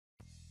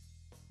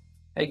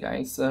Hey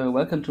guys,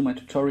 welcome to my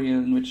tutorial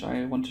in which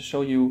I want to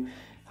show you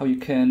how you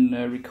can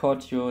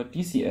record your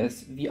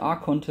DCS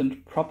VR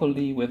content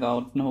properly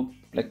without no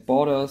black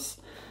borders.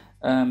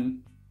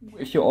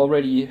 If you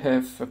already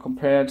have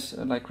compared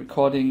like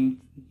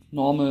recording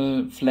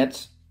normal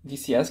flat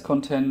DCS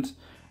content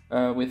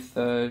with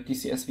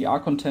DCS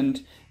VR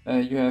content,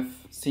 you have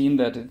seen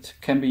that it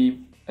can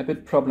be a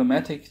bit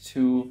problematic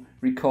to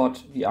record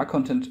VR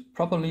content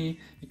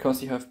properly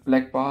because you have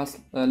black bars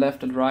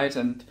left and right,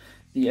 and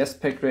the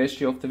aspect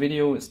ratio of the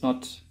video is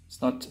not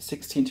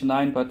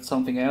 16:9 but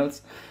something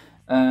else.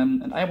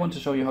 And I want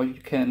to show you how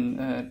you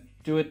can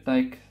do it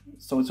like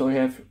so you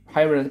have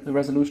high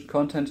resolution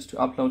content to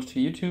upload to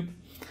YouTube,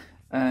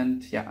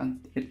 and yeah,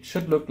 and it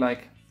should look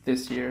like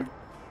this here.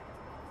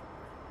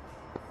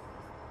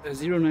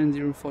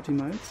 09040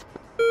 miles.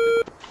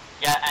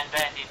 Yeah, and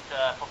then it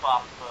pop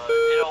up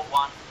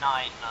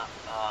 019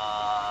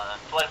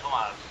 12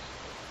 miles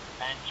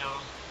and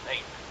choose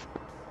 8.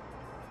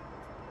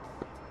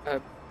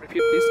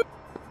 Repeat please.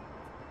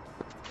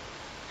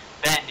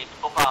 Bandit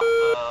pop up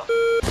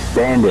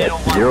Bandit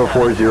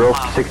 040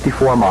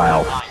 64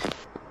 miles.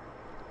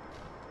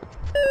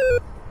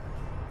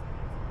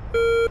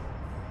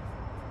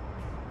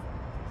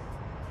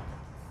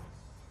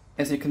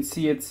 As you can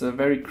see, it's a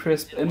very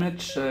crisp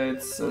image.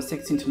 It's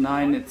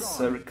 16:9. It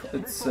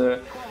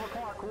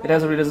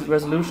has a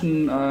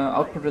resolution,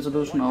 output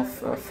resolution of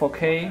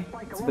 4K.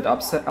 It's a bit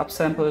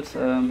upsampled,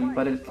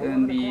 but it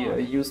can be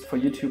used for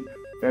YouTube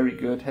very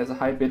good. Has a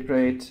high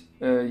bitrate.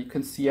 You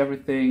can see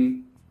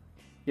everything.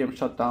 Here I'm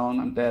shut down.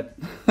 I'm dead.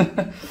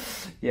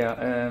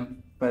 Yeah,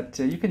 but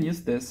you can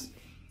use this.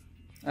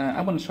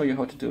 I want to show you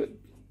how to do it.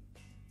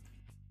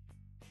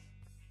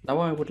 Now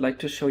I would like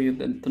to show you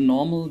the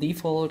normal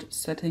default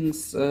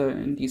settings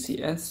in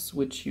DCS,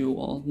 which you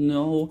all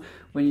know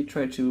when you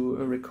try to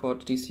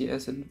record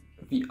DCS in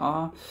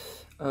VR.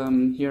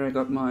 Here I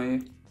got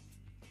my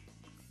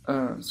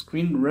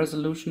screen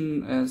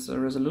resolution as a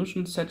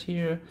resolution set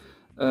here.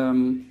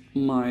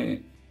 My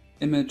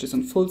image is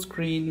on full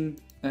screen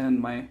and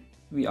my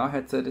VR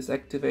headset is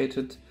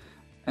activated,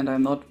 and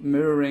I'm not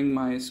mirroring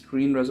my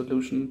screen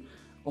resolution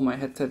or my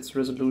headset's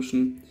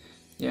resolution.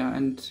 Yeah,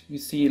 and you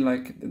see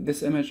like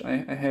this image,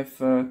 I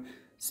have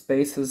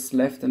spaces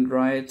left and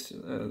right.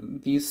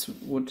 These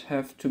would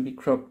have to be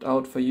cropped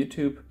out for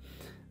YouTube.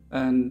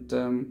 And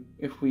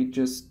if we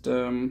just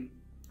jump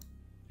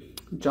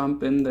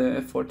in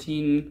the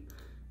F14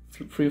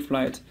 free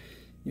flight,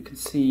 you can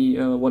see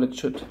what it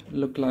should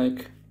look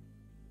like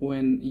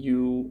when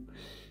you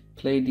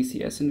play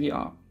DCS in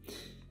VR.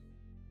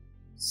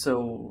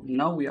 So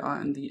now we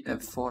are in the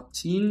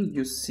F14.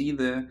 You see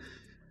the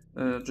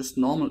just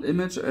normal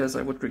image as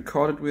I would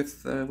record it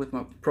with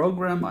my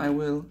program. I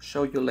will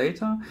show you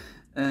later.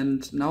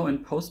 And now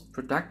in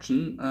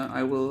post-production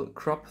I will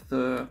crop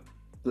the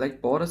black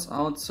borders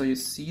out so you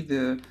see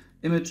the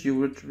image you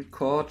would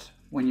record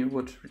when you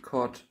would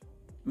record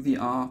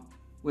VR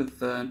with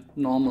the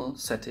normal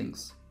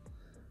settings.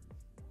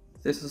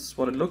 This is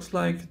what it looks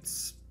like.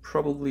 It's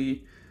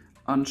probably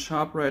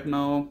unsharp right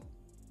now.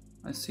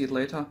 I see it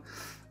later.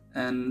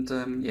 And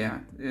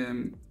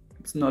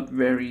it's not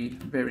very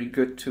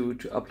good to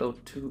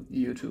upload to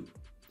YouTube.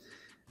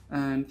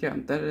 And yeah,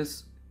 that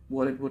is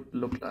what it would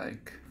look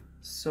like.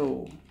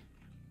 So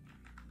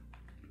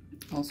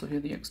also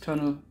here the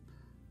external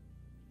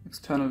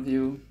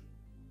view.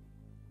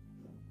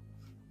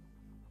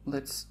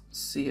 Let's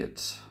see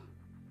it.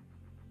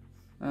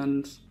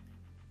 And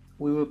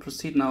we will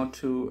proceed now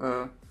to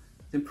the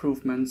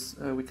improvements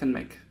we can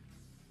make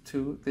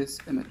to this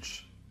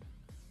image.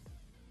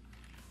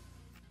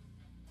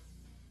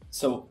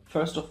 So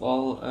first of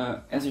all,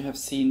 as you have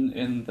seen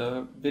in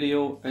the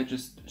video I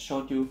just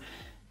showed you,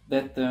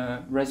 that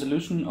the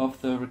resolution of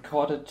the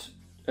recorded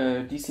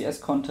DCS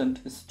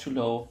content is too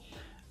low.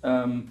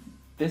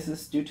 This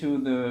is due to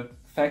the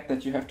fact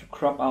that you have to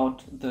crop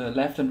out the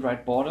left and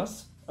right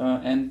borders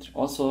and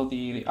also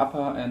the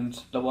upper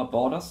and lower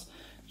borders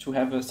to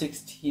have a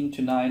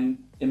 16:9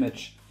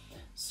 image.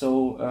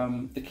 So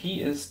the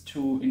key is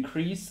to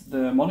increase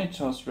the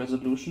monitor's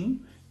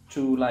resolution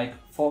to like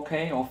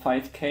 4K or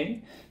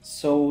 5K,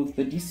 so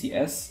the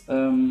DCS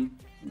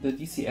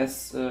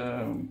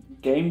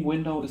game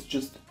window is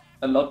just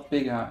a lot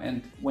bigger,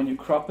 and when you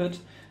crop it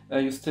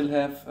you still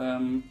have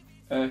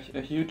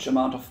a huge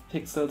amount of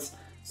pixels,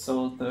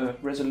 so the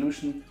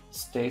resolution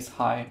stays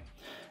high.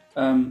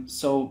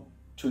 So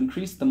to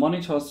increase the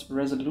monitor's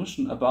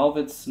resolution above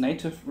its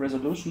native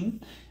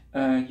resolution,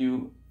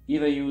 you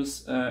either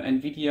use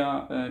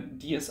NVIDIA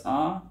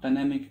DSR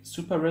Dynamic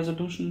Super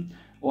Resolution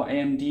or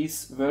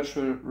AMD's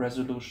virtual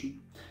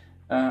resolution.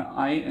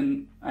 I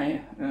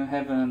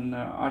have an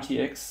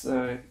RTX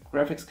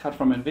graphics card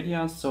from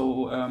NVIDIA,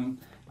 so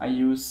I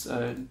use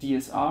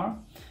DSR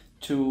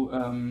to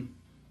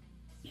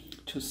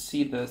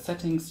see the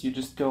settings. You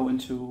just go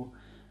into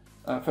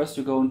first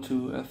you go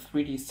into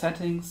 3D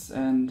settings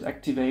and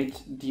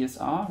activate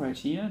DSR right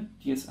here,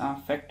 DSR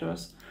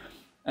factors,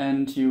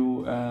 and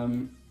you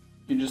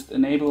just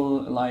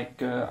enable like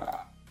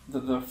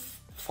the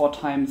 4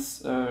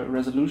 times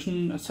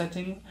resolution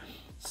setting.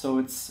 So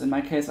it's, in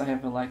my case, I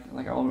have a,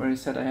 like I already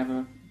said, I have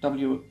a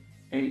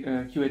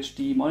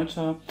WQHD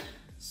monitor.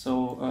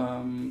 So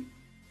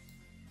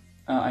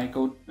I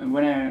go,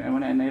 when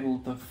I enable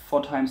the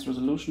 4 times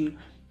resolution,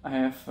 I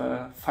have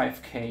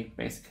 5K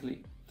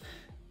basically.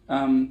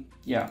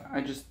 Yeah,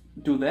 I just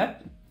do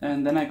that,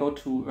 and then I go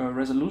to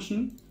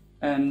resolution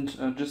and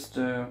just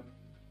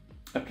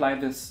apply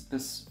this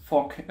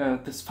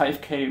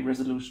 5K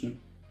resolution,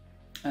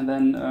 and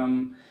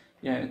then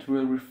yeah, it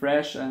will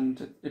refresh,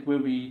 and it will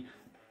be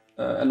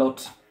a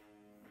lot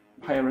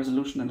higher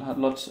resolution and a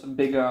lot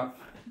bigger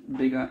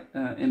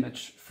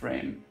image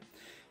frame.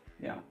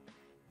 Yeah.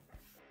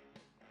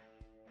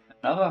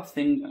 Another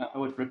thing I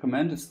would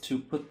recommend is to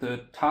put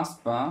the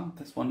taskbar,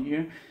 this one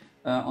here,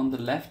 on the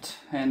left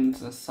hand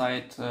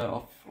side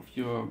of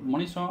your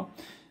monitor,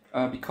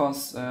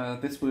 because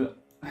this will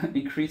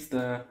increase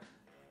the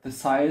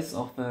size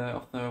of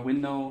the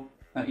window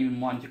even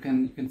more, and you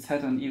can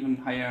set an even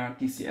higher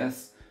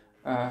DCS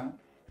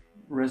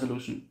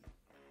resolution.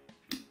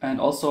 And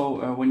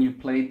also when you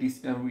play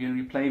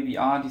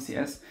VR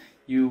DCS,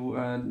 you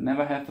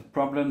never have the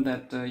problem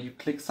that you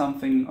click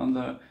something on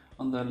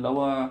the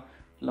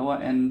lower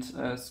end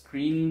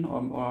screen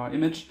or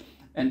image,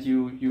 and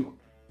you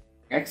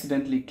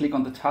accidentally click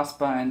on the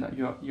taskbar and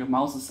your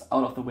mouse is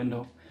out of the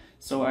window.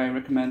 So I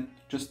recommend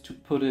just to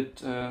put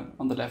it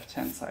on the left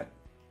hand side.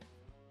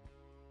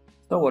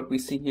 So what we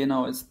see here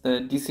now is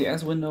the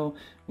DCS window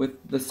with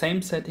the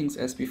same settings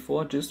as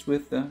before, just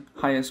with the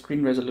higher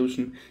screen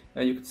resolution.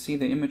 You can see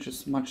the image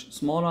is much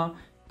smaller,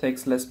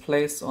 takes less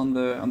place on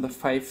the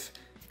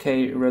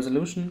 5K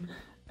resolution.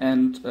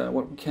 And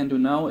what we can do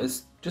now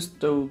is just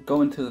to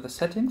go into the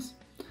settings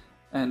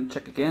and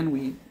check again.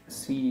 We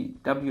see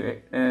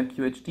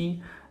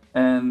WQHD,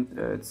 and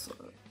it's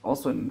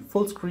also in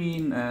full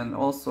screen, and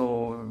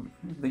also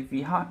the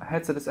VR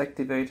headset is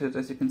activated,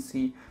 as you can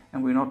see,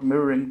 and we're not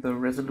mirroring the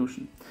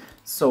resolution.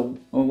 So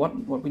what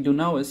we do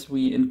now is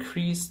we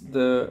increase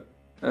the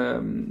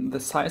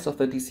size of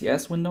the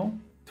DCS window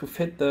to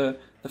fit the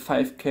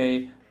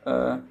 5K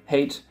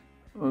height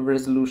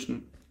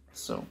resolution.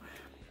 So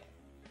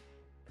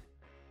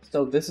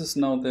this is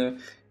now the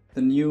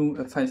new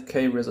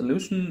 5K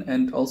resolution,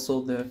 and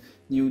also the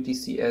new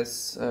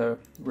DCS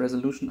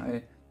resolution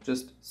I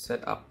just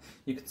set up.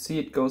 You can see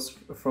it goes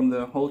from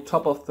the whole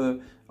top of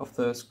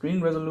the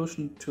screen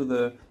resolution to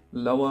the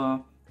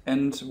lower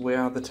end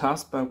where the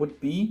taskbar would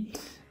be.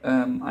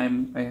 I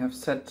have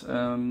set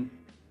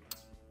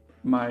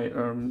my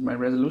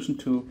resolution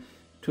to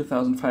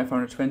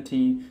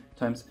 2520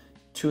 times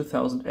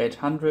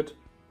 2800.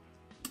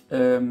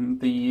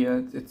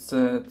 It's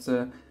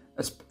a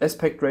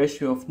aspect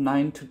ratio of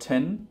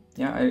 9:10.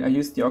 Yeah, I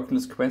used the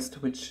Oculus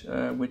Quest, which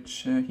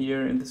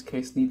here in this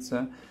case needs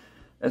a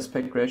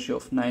aspect ratio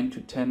of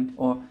 9:10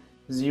 or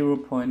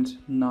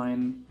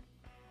 0.9.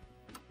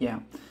 Yeah.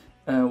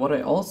 What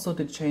I also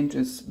did change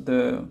is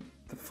the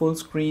full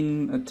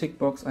screen tick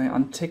box. I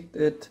unticked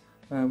it.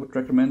 Would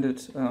recommend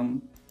it.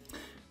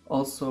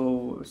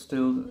 Also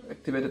still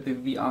activated the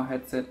VR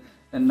headset,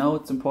 and now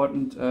it's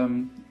important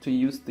to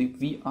use the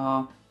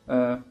VR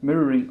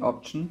mirroring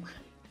option.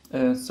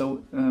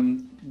 So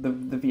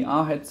the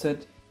VR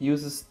headset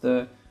uses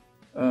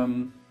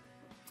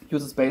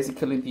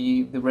basically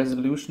the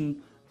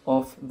resolution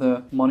of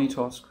the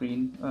monitor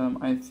screen.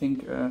 I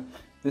think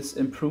this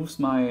improves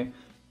my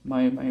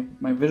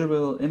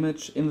visual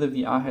image in the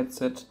VR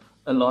headset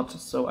a lot,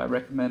 so I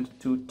recommend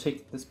to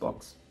tick this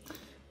box.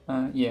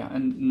 Yeah,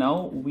 and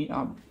now we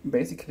are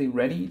basically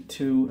ready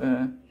to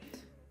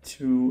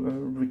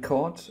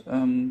record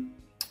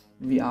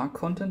VR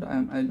content.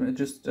 I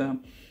just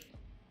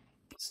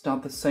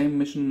start the same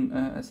mission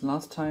as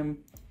last time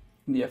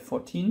in the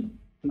F14.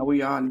 Now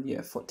we are in the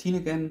F14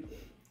 again.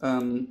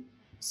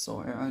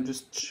 So I'll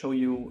just show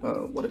you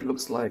what it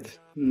looks like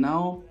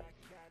now.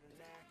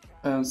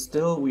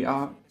 Still we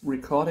are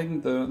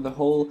recording the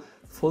whole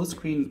full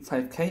screen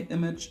 5K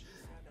image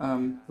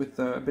with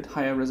a bit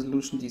higher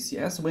resolution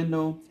DCS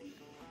window.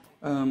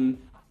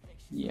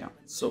 Yeah,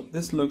 so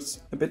this looks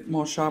a bit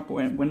more sharp.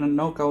 When I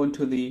now go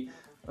into the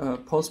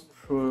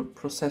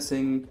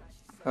post-processing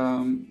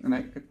and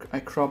I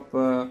crop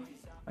the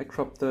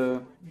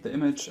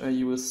image,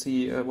 you will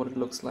see what it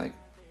looks like.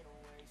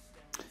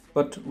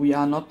 But we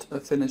are not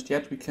finished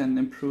yet. We can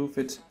improve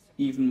it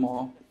even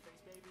more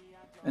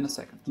in a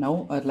second.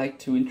 Now I'd like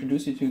to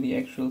introduce you to the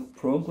actual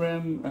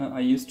program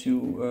I use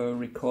to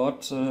record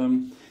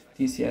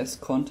DCS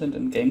content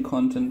and game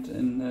content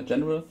in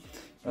general.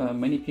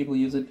 Many people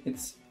use it.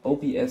 It's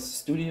OBS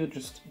Studio.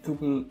 Just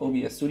Google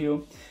OBS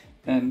Studio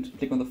and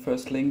click on the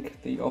first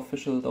link, the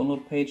official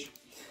download page.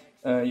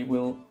 You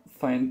will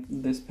find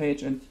this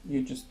page, and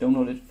you just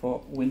download it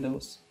for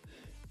Windows.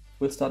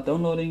 We'll start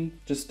downloading,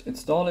 just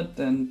install it,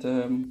 and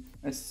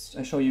I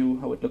show you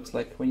how it looks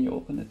like when you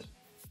open it.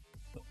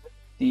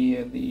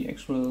 The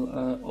actual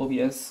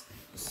OBS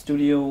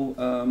Studio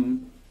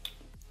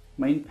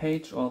main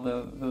page, or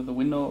the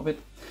window of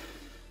it.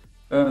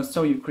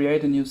 So you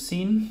create a new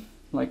scene,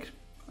 like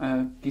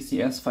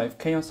DCS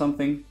 5K or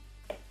something.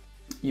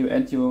 You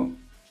add your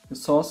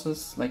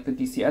sources like the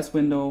DCS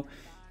window,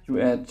 you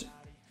add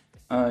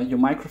your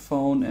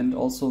microphone and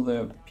also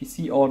the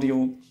PC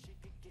audio,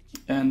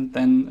 and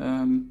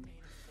then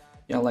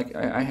yeah, like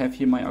I have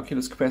here my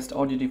Oculus Quest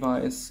audio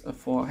device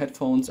for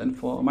headphones and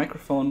for a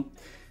microphone,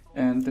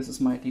 and this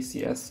is my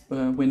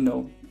DCS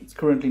window. It's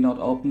currently not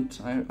opened.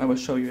 I will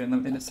show you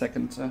in a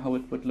second how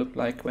it would look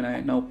like when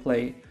I now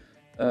play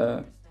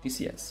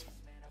DCS.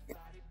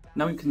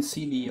 Now you can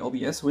see the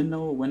OBS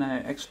window. When I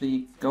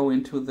actually go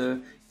into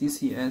the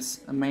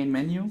DCS main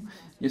menu,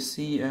 you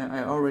see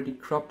I already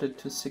cropped it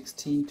to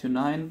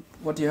 16:9.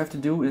 What you have to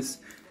do is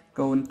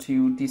go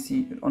into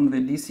on the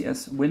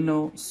DCS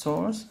window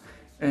source,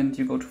 and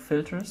you go to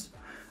filters,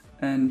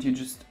 and you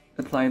just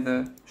apply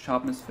the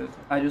sharpness filter.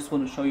 I just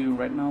want to show you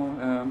right now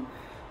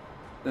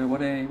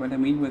what I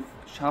mean with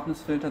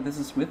sharpness filter. This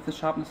is with the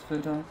sharpness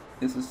filter,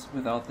 this is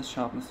without the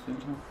sharpness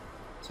filter.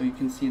 So you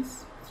can see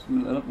it's a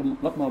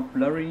lot more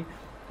blurry,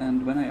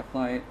 and when I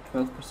apply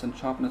 12%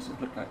 sharpness, it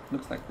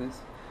looks like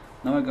this.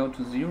 Now I go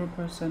to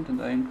 0%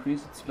 and I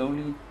increase it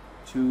slowly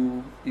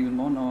to even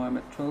more. Now I'm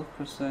at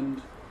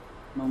 12%,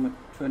 now I'm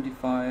at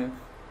 25,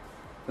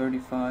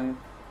 35,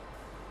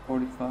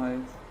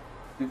 45,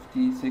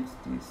 50,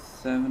 60,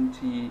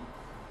 70,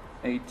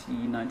 80,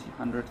 90,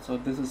 100. So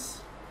this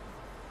is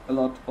a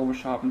lot over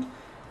sharpened.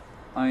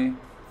 I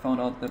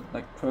found out that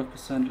like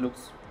 12%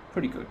 looks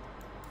pretty good.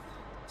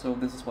 So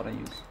this is what I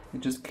use. You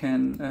just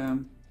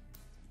can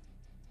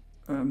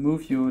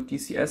move your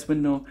DCS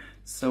window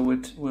so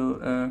it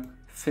will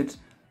fit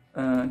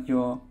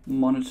your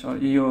monitor,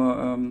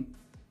 your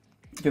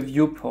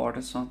viewport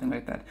or something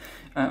like that.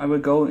 I will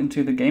go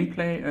into the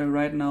gameplay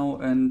right now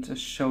and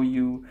show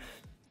you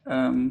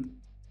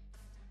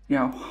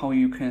yeah, how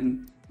you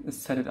can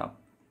set it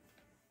up.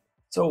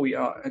 So we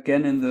are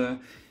again in the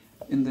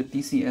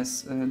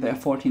DCS, the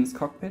F-14's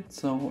cockpit.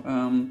 So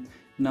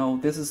now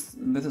this is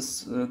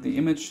the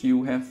image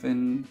you have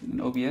in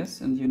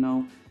OBS, and you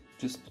now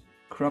just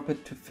crop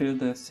it to fill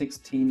the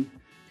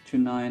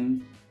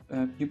 16:9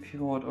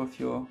 viewport of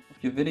your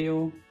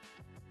video.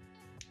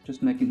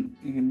 Just make it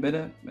even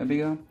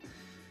bigger,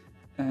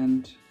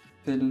 and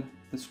fill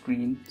the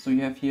screen. So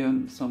you have here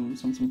some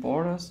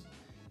borders.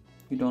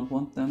 You don't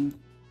want them,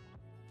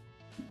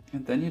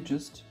 and then you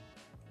just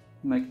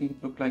make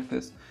it look like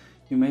this.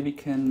 You maybe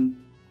can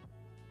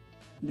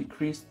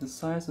decrease the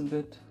size a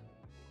bit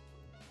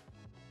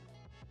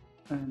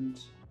and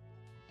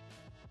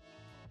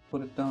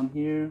put it down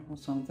here or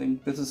something.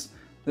 This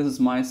is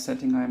my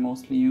setting I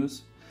mostly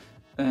use,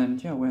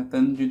 and yeah, well,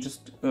 then you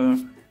just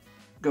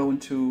go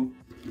into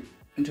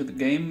the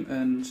game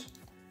and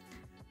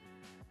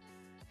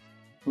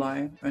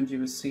apply, and you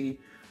will see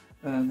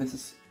this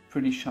is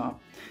pretty sharp.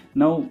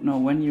 Now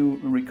when you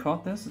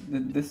record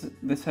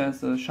this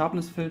has a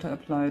sharpness filter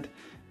applied.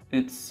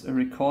 It's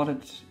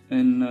recorded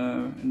in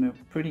a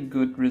pretty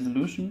good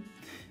resolution.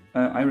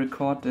 I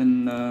record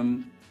in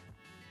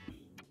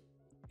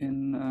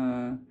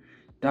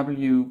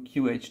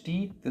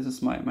WQHD. This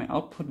is my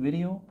output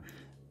video,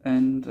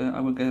 and I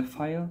will get a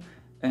file,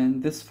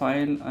 and this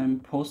file I'm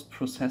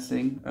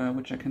post-processing,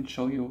 which I can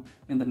show you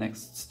in the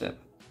next step.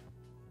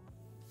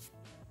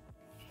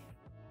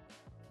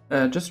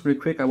 Just real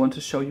quick, I want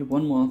to show you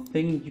one more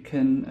thing. You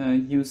can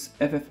use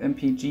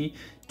FFMPEG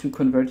to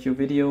convert your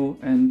video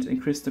and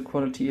increase the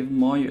quality even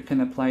more. You can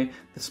apply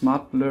the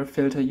smart blur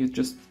filter you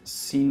just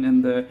seen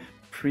in the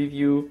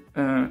preview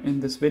in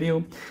this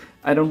video.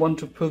 I don't want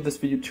to pull this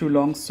video too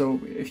long, so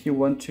if you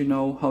want to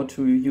know how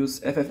to use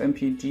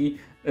FFMPEG,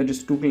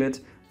 just Google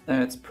it.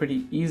 It's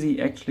pretty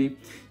easy actually.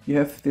 You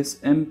have this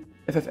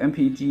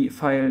FFMPEG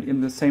file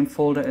in the same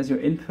folder as your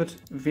input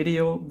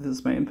video. This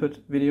is my input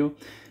video.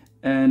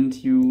 And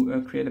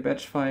you create a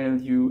batch file,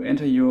 you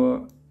enter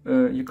your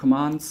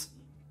commands,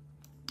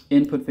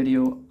 input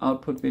video,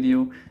 output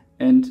video,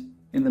 and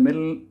in the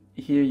middle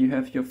here you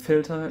have your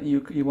filter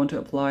you want to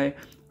apply.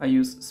 I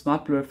use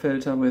smart blur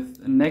filter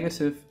with a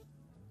negative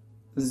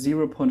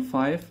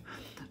 0.5,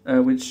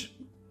 which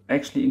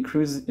actually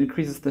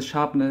increases the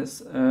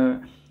sharpness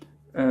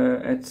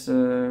at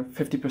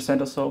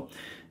 50% or so,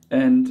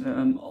 and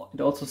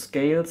it also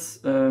scales,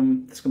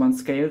 this command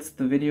scales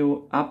the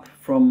video up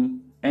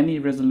from any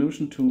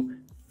resolution to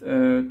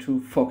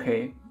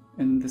 4K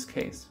in this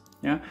case,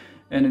 yeah,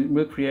 and it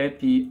will create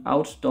the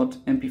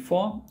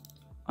out.mp4.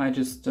 I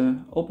just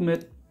open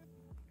it,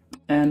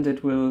 and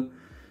it will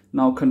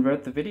now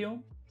convert the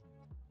video,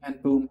 and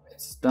boom,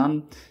 it's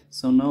done.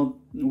 So now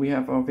we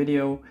have our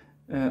video,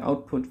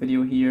 output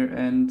video here,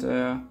 and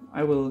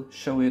I will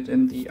show it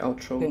in the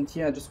outro. And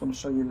here I just want to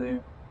show you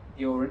the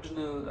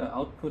original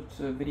output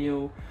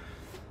video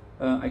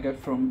I got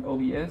from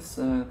OBS.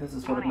 This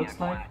is what it looks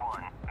like.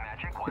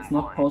 It's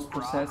not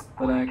post-processed,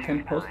 but I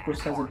can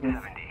post-process it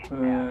with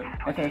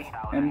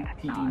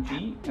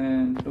FFMPEG,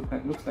 and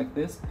it looks like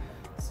this.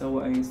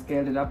 So I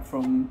scaled it up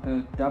from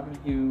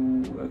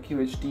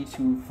WQHD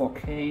to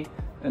 4K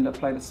and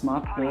applied a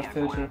smart blur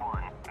filter.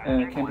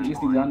 Can be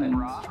easily done, and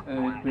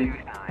it will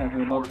have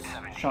a lot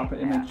sharper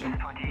image and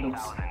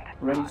looks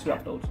ready to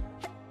upload.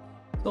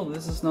 So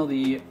this is now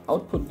the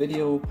output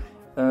video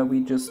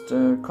we just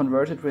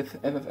converted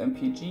with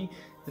FFMPEG.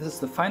 This is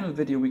the final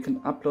video we can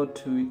upload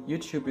to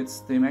YouTube. It's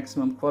the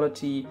maximum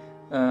quality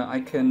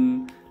I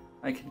can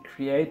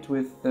create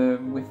with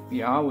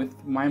VR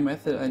with my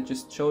method I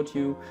just showed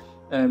you.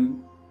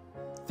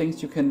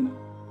 Things you can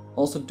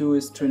also do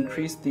is to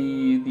increase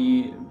the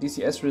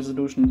DCS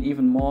resolution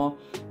even more.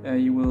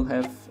 You will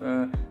have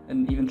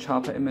an even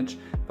sharper image,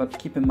 but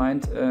keep in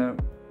mind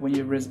when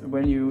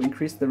you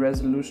increase the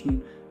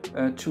resolution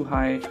too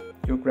high,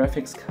 your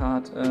graphics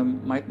card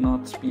might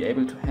not be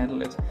able to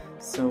handle it.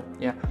 So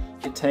yeah,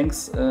 it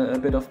tanks a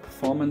bit of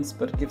performance,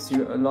 but gives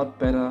you a lot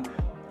better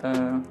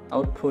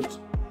output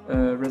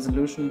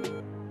resolution.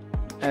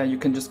 You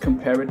can just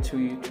compare it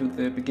to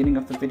the beginning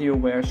of the video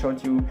where I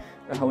showed you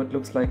how it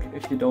looks like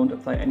if you don't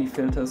apply any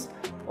filters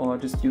or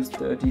just use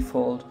the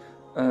default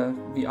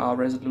VR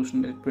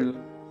resolution. It will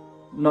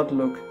not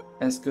look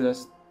as good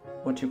as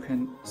what you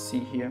can see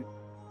here.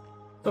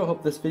 So I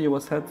hope this video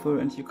was helpful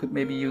and you could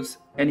maybe use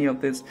any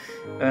of this.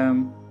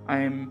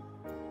 I'm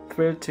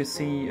thrilled to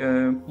see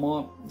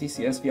more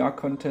DCS VR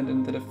content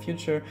in the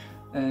future,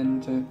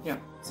 and yeah,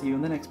 see you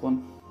in the next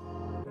one.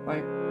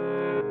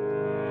 Bye.